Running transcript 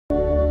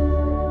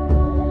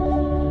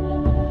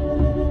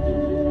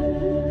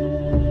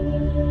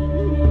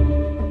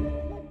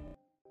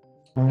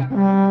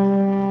Wow.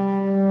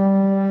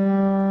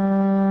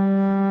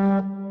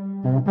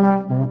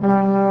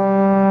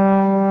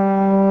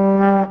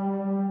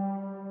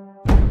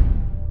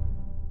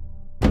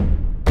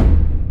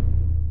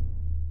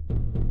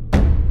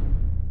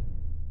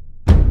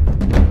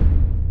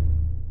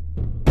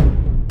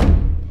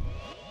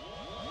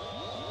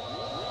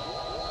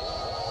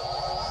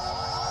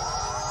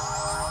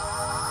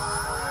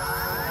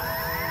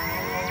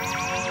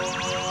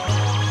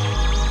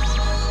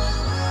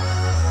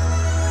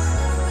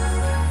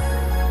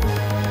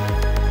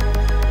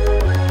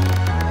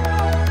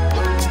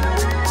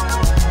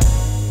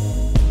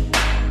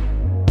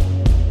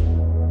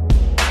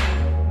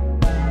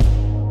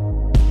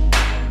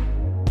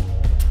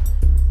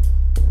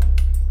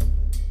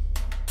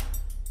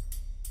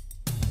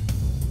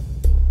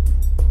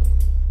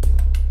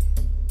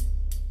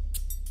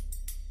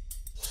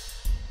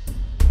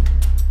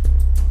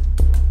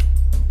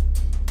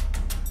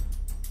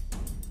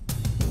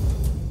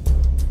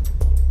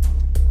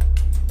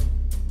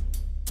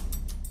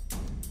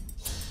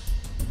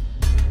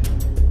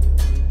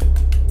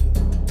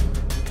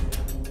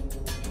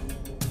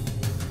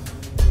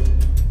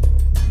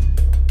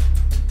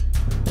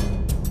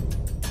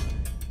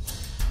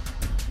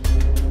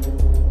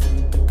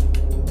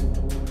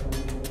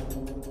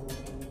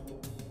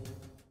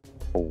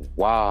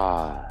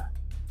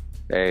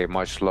 Hey,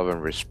 much love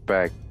and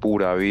respect.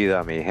 Pura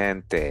vida, mi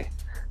gente.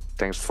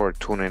 Thanks for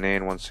tuning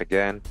in once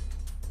again.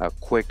 A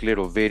quick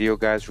little video,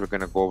 guys. We're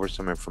going to go over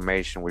some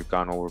information we've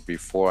gone over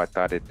before. I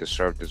thought it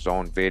deserved its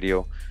own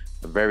video.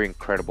 A very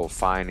incredible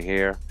find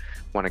here.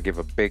 Want to give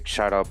a big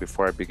shout out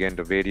before I begin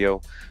the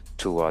video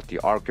to the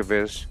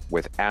archivist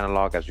with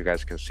Analog. As you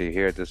guys can see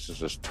here, this is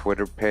his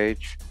Twitter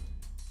page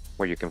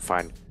where you can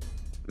find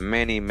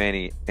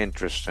many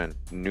interesting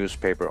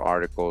newspaper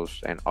articles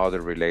and other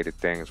related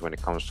things when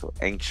it comes to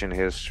ancient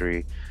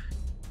history,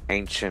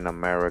 ancient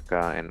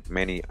America, and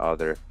many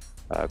other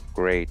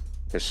great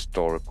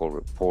historical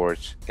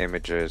reports,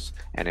 images,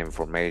 and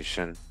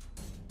information.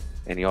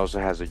 And he also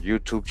has a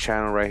YouTube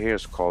channel right here.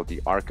 It's called The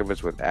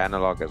Archivist with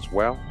Analog as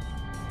well.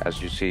 As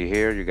you see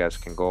here, you guys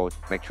can go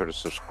make sure to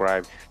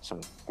subscribe.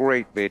 Some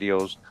great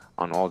videos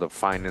on all the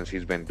findings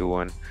he's been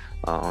doing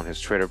on his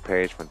Twitter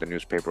page from the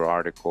newspaper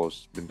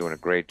articles. Been doing a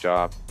great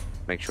job.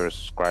 Make sure to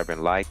subscribe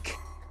and like.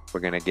 We're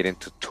gonna get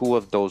into two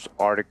of those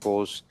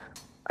articles.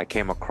 I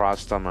came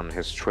across them on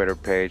his Twitter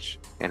page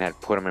and had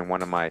put them in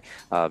one of my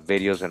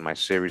videos in my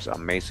series,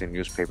 Amazing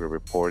Newspaper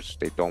Reports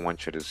They Don't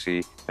Want You to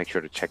See. Make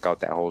sure to check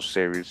out that whole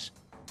series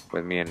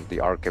with me and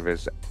the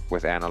archivist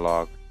with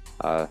Analog.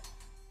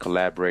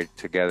 Collaborate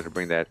together to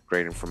bring that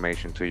great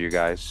information to you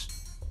guys.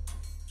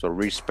 So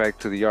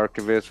respect to the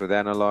archivist with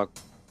Analog.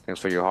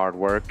 Thanks for your hard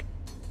work.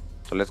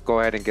 So let's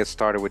go ahead and get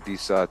started with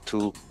these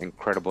two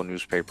incredible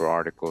newspaper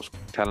articles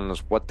telling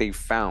us what they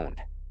found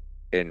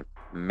in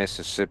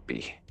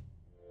Mississippi.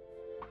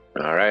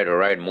 All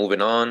right,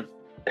 moving on.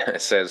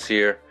 It says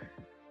here,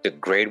 the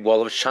Great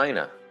Wall of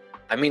China.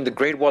 I mean, the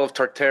Great Wall of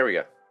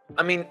Tartaria.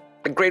 I mean,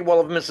 the Great Wall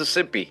of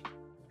Mississippi.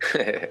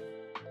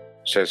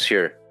 Says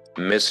here,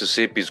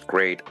 Mississippi's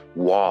Great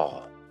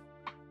Wall.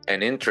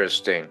 An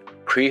interesting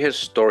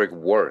prehistoric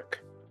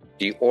work,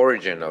 the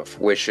origin of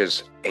which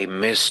is a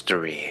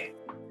mystery.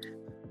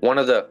 One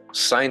of the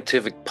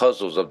scientific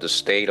puzzles of the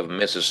state of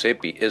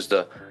Mississippi is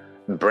the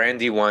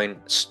Brandywine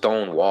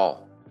Stone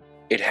Wall.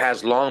 It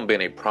has long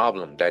been a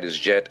problem that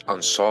is yet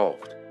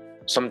unsolved.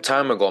 Some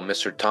time ago,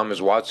 Mr. Thomas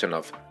Watson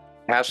of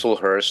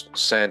Hasselhurst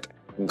sent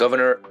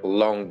Governor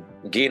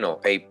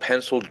Longino a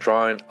pencil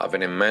drawing of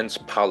an immense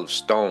pile of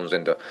stones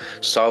in the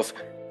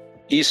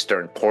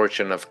southeastern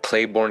portion of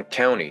Claiborne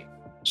County,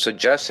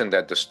 suggesting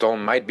that the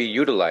stone might be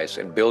utilized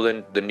in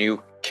building the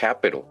new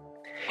capital.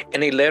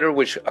 In a letter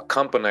which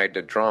accompanied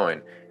the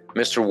drawing,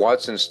 Mr.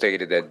 Watson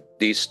stated that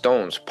these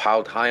stones,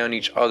 piled high on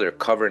each other,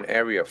 cover an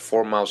area of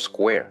 4 miles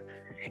square.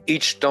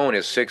 Each stone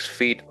is 6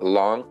 feet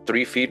long,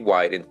 3 feet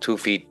wide, and 2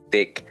 feet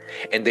thick,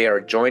 and they are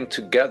joined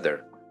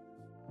together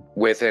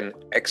with an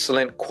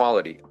excellent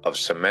quality of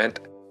cement.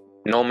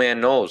 No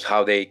man knows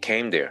how they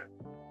came there.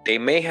 They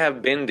may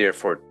have been there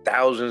for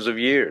thousands of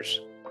years.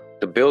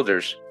 The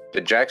builders,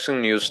 the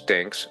Jackson News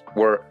thinks,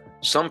 were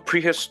some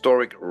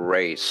prehistoric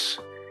race.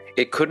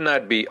 It could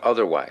not be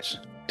otherwise.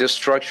 This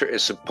structure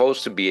is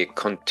supposed to be a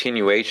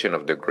continuation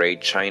of the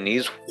Great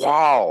Chinese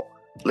Wall.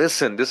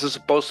 Listen, this is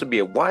supposed to be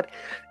a what?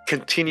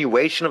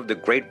 Continuation of the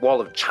Great Wall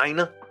of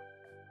China?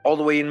 All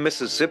the way in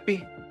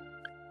Mississippi?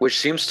 Which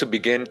seems to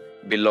begin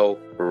below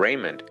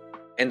Raymond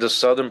in the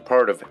southern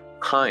part of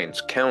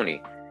Hinds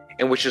County,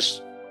 and which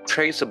is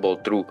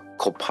traceable through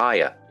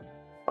Copaya.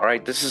 All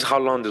right, this is how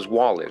long this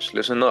wall is.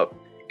 Listen up.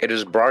 It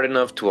is broad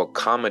enough to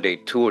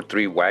accommodate 2 or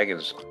 3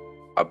 wagons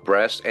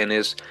abreast and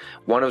is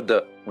one of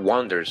the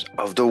wonders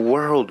of the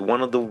world.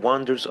 One of the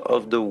wonders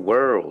of the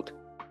world.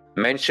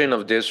 Mention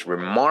of this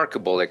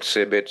remarkable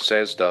exhibit,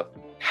 says the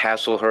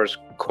Hasselhurst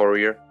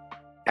Courier,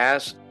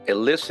 has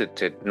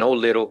elicited no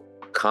little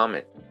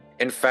comment.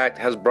 In fact,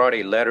 has brought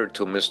a letter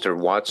to Mr.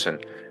 Watson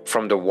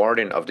from the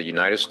Warden of the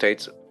United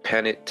States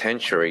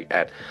Penitentiary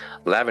at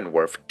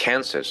Leavenworth,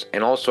 Kansas,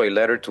 and also a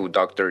letter to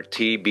Dr.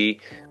 T.B.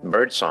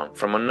 Birdsong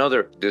from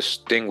another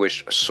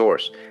distinguished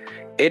source,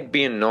 it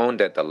being known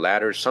that the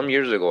latter some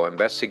years ago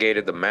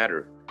investigated the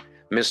matter.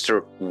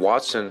 Mr.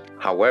 Watson,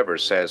 however,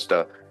 says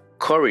the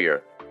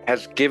Courier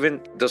has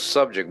given the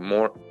subject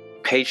more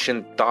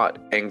patient thought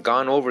and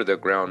gone over the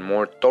ground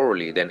more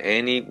thoroughly than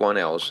anyone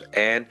else,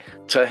 and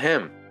to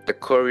him the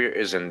Courier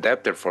is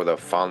indebted for the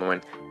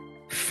following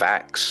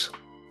facts.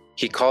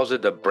 He calls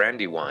it the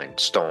Brandywine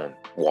Stone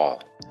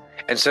Wall,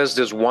 and says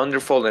this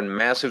wonderful and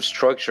massive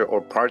structure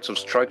or parts of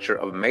structure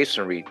of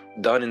masonry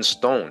done in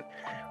stone,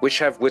 which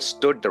have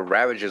withstood the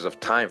ravages of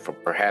time for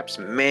perhaps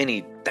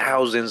many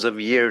thousands of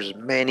years,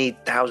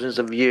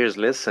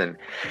 listen,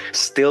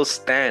 still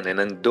stand an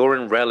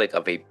enduring relic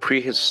of a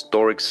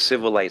prehistoric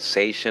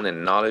civilization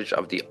and knowledge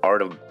of the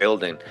art of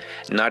building,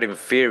 not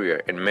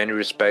inferior in many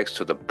respects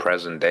to the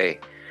present day.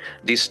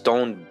 These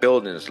stone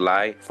buildings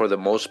lie, for the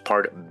most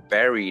part,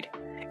 buried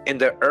in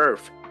the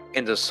earth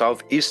in the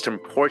southeastern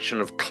portion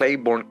of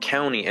Claiborne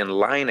County and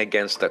lying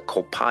against the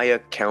Copiah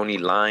County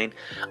line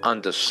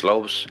on the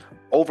slopes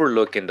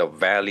overlooking the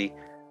valley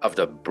of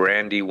the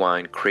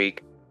Brandywine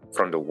Creek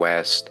from the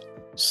west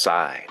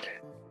side.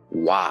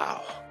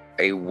 Wow,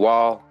 a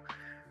wall,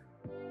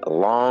 a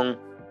long,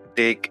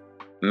 thick,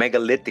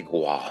 megalithic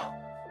wall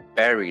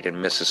buried in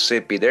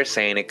Mississippi. They're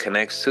saying it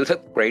connects to the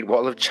Great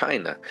Wall of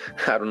China.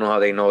 I don't know how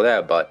they know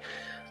that, but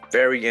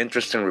very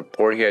interesting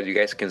report here. As you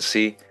guys can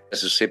see,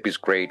 Mississippi's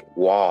Great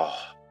Wall.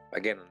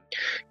 Again,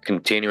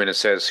 continuing, it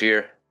says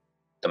here,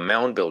 the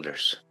Mound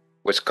Builders,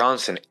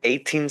 Wisconsin,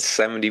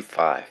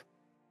 1875.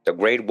 The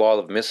Great Wall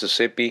of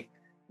Mississippi,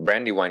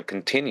 Brandywine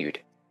continued.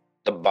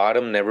 The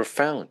bottom never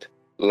found.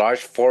 Large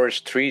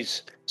forest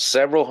trees,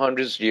 several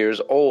hundred years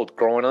old,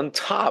 growing on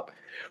top.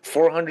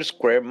 400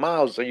 square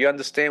miles. So you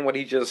understand what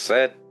he just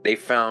said? They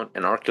found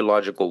an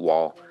archaeological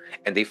wall,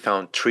 and they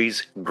found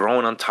trees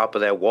growing on top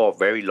of that wall.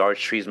 Very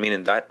large trees,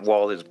 meaning that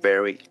wall is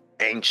very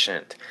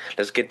ancient.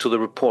 Let's get to the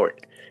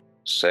report. It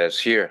says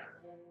here,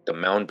 the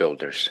Mound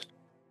Builders.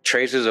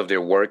 Traces of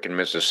their work in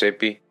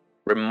Mississippi.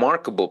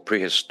 Remarkable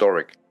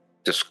prehistoric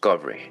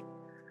discovery.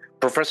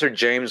 Professor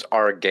James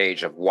R.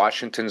 Gage of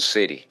Washington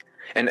City,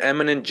 an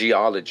eminent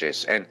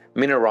geologist and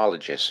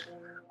mineralogist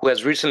who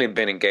has recently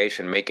been engaged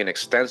in making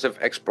extensive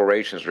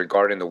explorations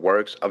regarding the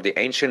works of the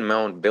ancient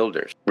mound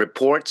builders,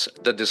 reports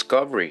the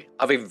discovery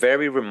of a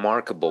very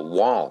remarkable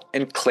wall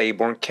in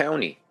Claiborne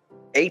County,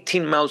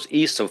 18 miles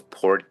east of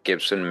Port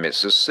Gibson,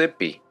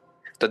 Mississippi.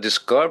 The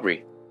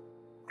discovery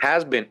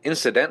has been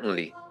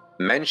incidentally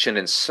mentioned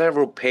in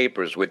several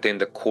papers within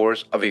the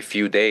course of a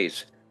few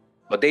days,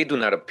 but they do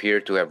not appear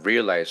to have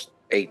realized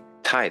a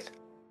tithe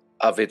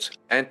of its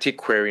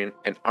antiquarian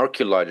and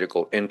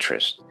archaeological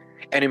interest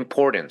and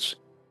importance.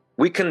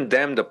 We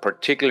condemn the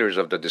particulars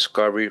of the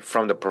discovery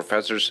from the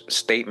professor's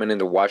statement in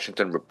the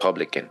Washington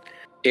Republican.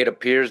 It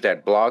appears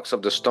that blocks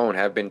of the stone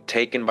have been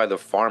taken by the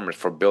farmers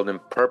for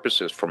building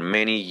purposes for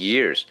many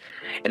years,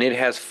 and it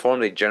has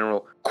formed a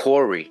general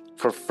quarry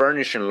for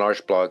furnishing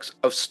large blocks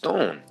of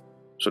stone.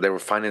 So they were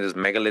finding this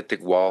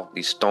megalithic wall,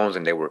 these stones,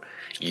 and they were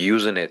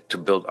using it to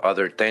build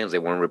other things. They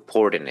weren't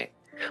reporting it.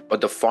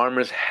 But the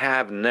farmers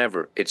have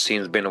never, it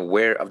seems, been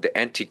aware of the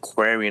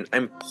antiquarian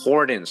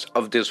importance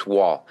of this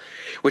wall,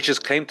 which is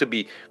claimed to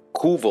be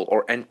coeval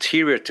or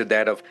anterior to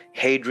that of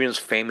Hadrian's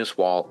famous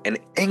wall in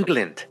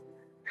England.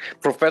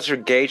 Professor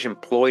Gage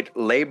employed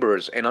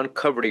laborers and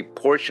uncovered a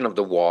portion of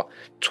the wall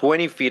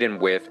 20 feet in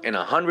width and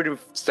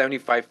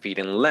 175 feet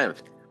in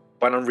length.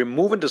 But on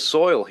removing the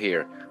soil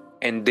here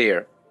and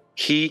there,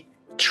 he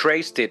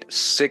traced it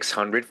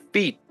 600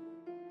 feet.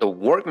 The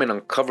workmen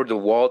uncovered the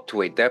wall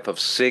to a depth of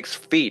 6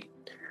 feet,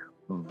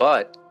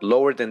 but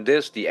lower than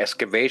this, the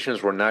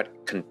excavations were not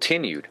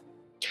continued.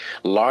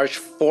 Large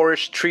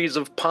forest trees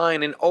of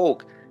pine and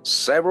oak,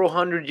 several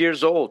hundred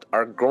years old,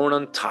 are grown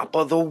on top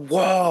of the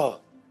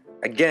wall.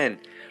 Again,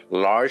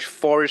 large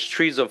forest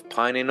trees of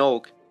pine and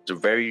oak, they're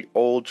very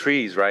old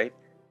trees, right?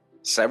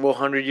 Several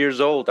hundred years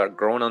old are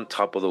grown on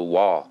top of the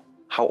wall.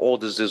 How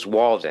old is this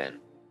wall then?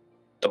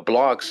 The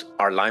blocks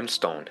are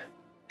limestone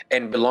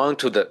and belong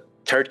to the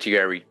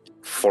Tertiary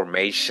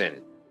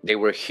Formation. They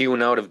were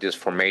hewn out of this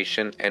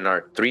formation and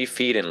are 3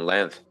 feet in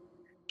length,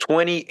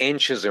 20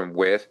 inches in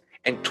width,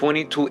 and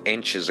 22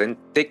 inches in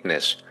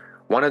thickness.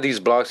 One of these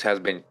blocks has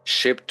been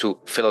shipped to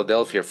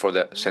Philadelphia for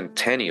the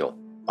centennial.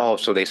 Oh,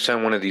 so they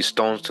sent one of these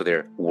stones to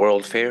their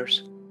world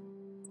fairs?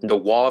 The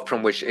wall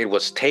from which it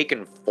was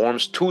taken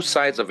forms two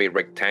sides of a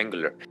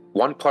rectangular,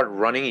 one part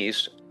running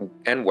east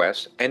and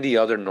west, and the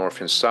other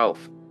north and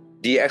south.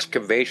 The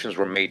excavations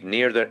were made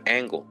near their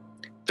angle.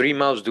 3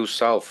 miles due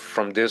south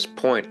from this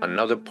point,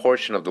 another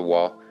portion of the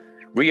wall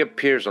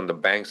reappears on the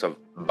banks of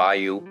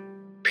Bayou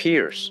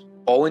Pierce,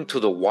 owing to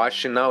the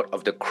washing out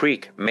of the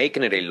creek,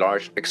 making it a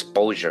large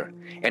exposure,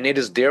 and it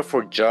is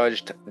therefore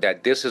judged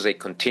that this is a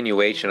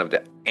continuation of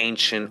the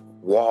ancient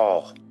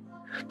wall.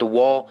 The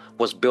wall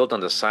was built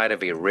on the side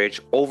of a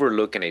ridge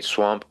overlooking a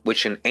swamp,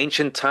 which in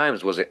ancient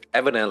times was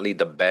evidently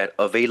the bed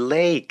of a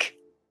lake.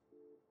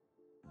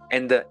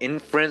 And the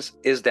inference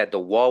is that the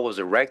wall was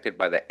erected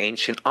by the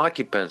ancient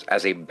occupants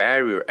as a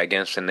barrier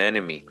against an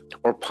enemy,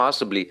 or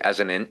possibly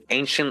as an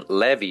ancient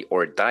levee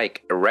or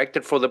dike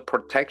erected for the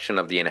protection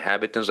of the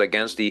inhabitants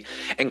against the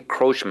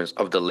encroachments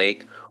of the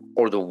lake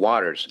or the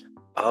waters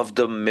of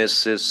the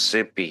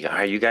Mississippi.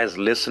 Are you guys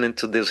listening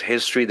to this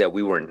history that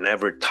we were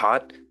never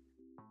taught?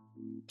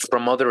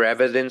 From other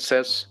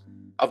evidences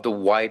of the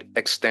wide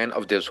extent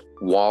of this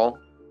wall,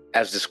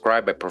 as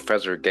described by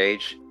Professor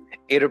Gage,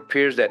 it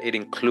appears that it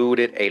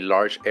included a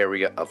large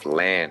area of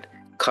land,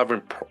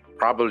 covering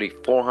probably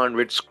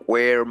 400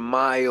 square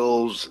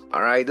miles.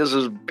 All right, this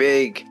is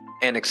big,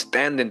 and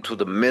extending to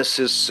the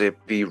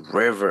Mississippi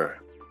River.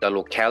 The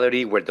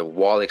locality where the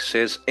wall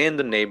exists in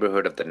the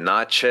neighborhood of the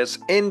Natchez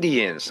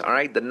Indians, all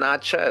right, the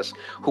Natchez,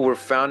 who were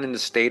found in a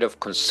state of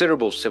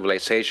considerable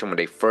civilization when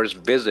they first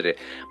visited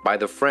by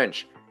the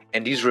French.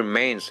 And these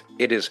remains,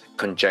 it is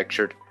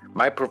conjectured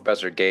by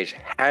Professor Gage,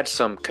 had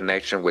some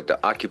connection with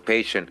the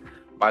occupation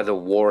by the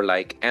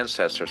warlike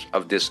ancestors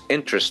of this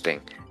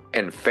interesting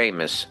and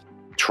famous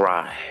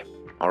tribe.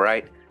 All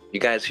right, you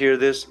guys hear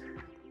this?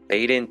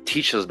 They didn't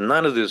teach us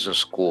none of this in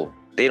school.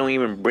 They don't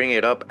even bring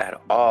it up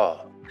at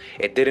all.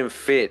 It didn't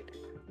fit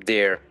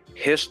their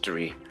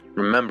history.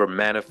 Remember,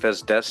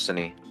 manifest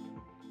destiny.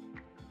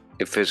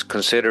 If it's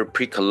considered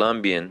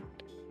pre-Columbian,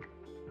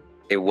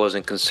 it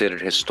wasn't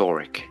considered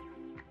historic.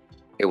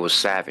 It was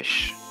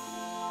savage.